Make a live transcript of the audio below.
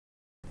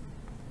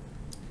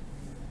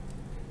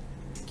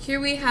Here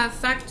we have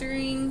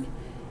factoring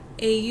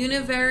a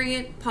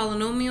univariate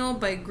polynomial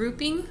by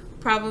grouping,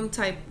 problem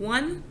type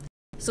 1.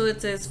 So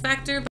it says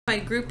factor by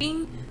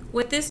grouping.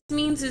 What this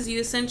means is you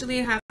essentially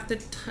have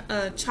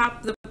to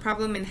chop the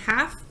problem in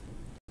half.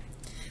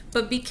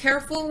 But be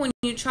careful when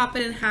you chop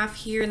it in half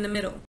here in the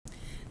middle.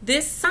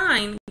 This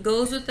sign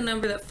goes with the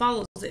number that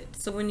follows it.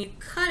 So when you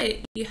cut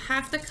it, you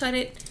have to cut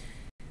it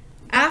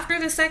after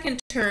the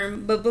second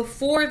term, but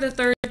before the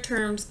third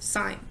term's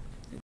sign.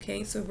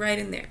 Okay, so right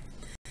in there.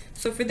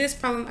 So for this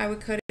problem, I would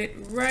cut it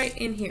right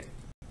in here.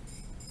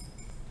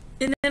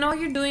 And then all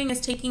you're doing is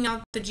taking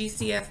out the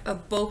GCF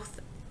of both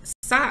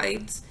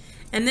sides,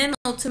 and then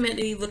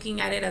ultimately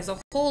looking at it as a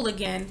whole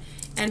again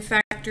and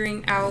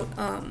factoring out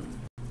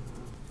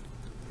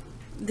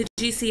the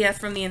GCF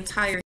from the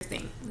entire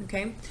thing.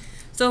 Okay,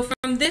 so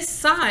from this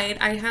side,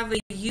 I have a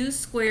u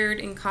squared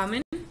in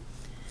common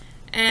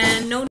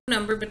and no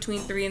number between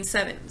 3 and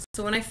 7.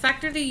 So when I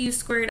factor the u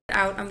squared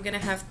out, I'm going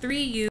to have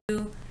 3u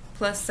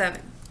plus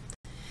 7.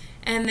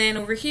 And then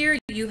over here,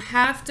 you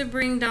have to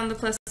bring down the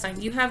plus sign.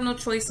 You have no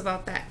choice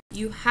about that.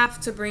 You have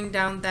to bring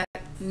down that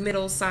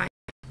middle sign.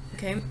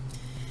 Okay.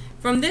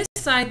 From this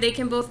side, they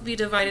can both be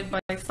divided by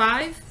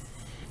 5,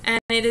 and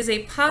it is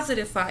a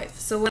positive 5.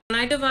 So when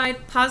I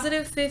divide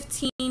positive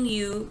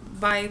 15u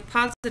by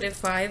positive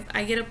 5,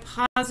 I get a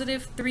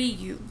positive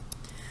 3u.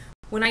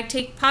 When I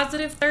take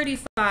positive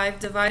 35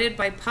 divided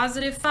by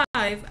positive 5,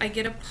 I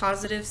get a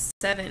positive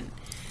 7.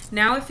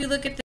 Now if you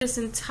look at this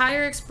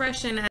entire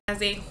expression as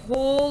a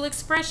whole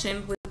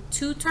expression with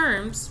two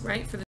terms,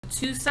 right, for the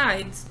two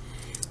sides,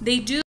 they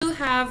do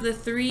have the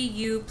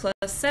 3u plus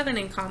 7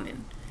 in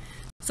common.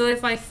 So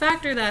if I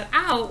factor that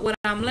out, what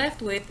I'm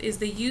left with is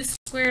the u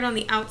squared on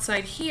the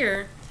outside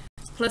here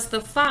plus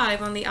the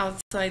 5 on the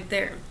outside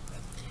there.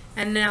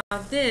 And now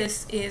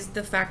this is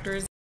the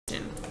factorization.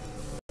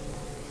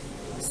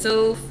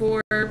 So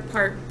for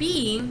part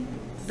B,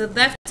 the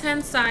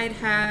left-hand side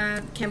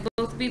can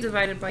both be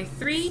divided by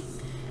 3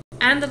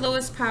 and the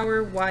lowest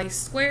power y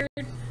squared,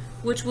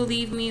 which will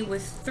leave me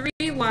with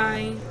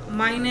 3y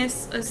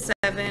minus a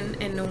 7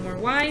 and no more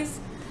y's.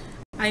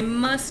 I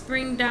must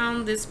bring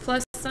down this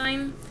plus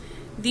sign.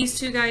 These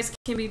two guys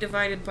can be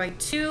divided by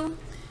 2.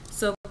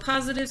 So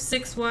positive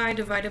 6y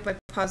divided by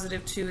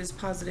positive 2 is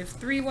positive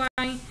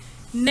 3y.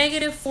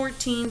 Negative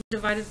 14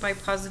 divided by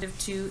positive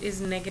 2 is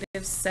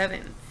negative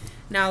 7.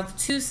 Now the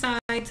two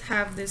sides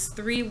have this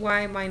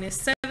 3y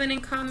minus 7 in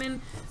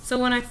common, so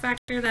when I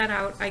factor that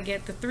out, I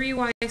get the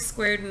 3y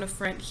squared in the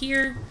front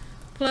here,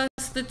 plus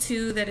the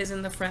 2 that is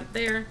in the front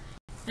there,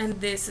 and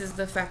this is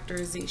the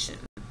factorization.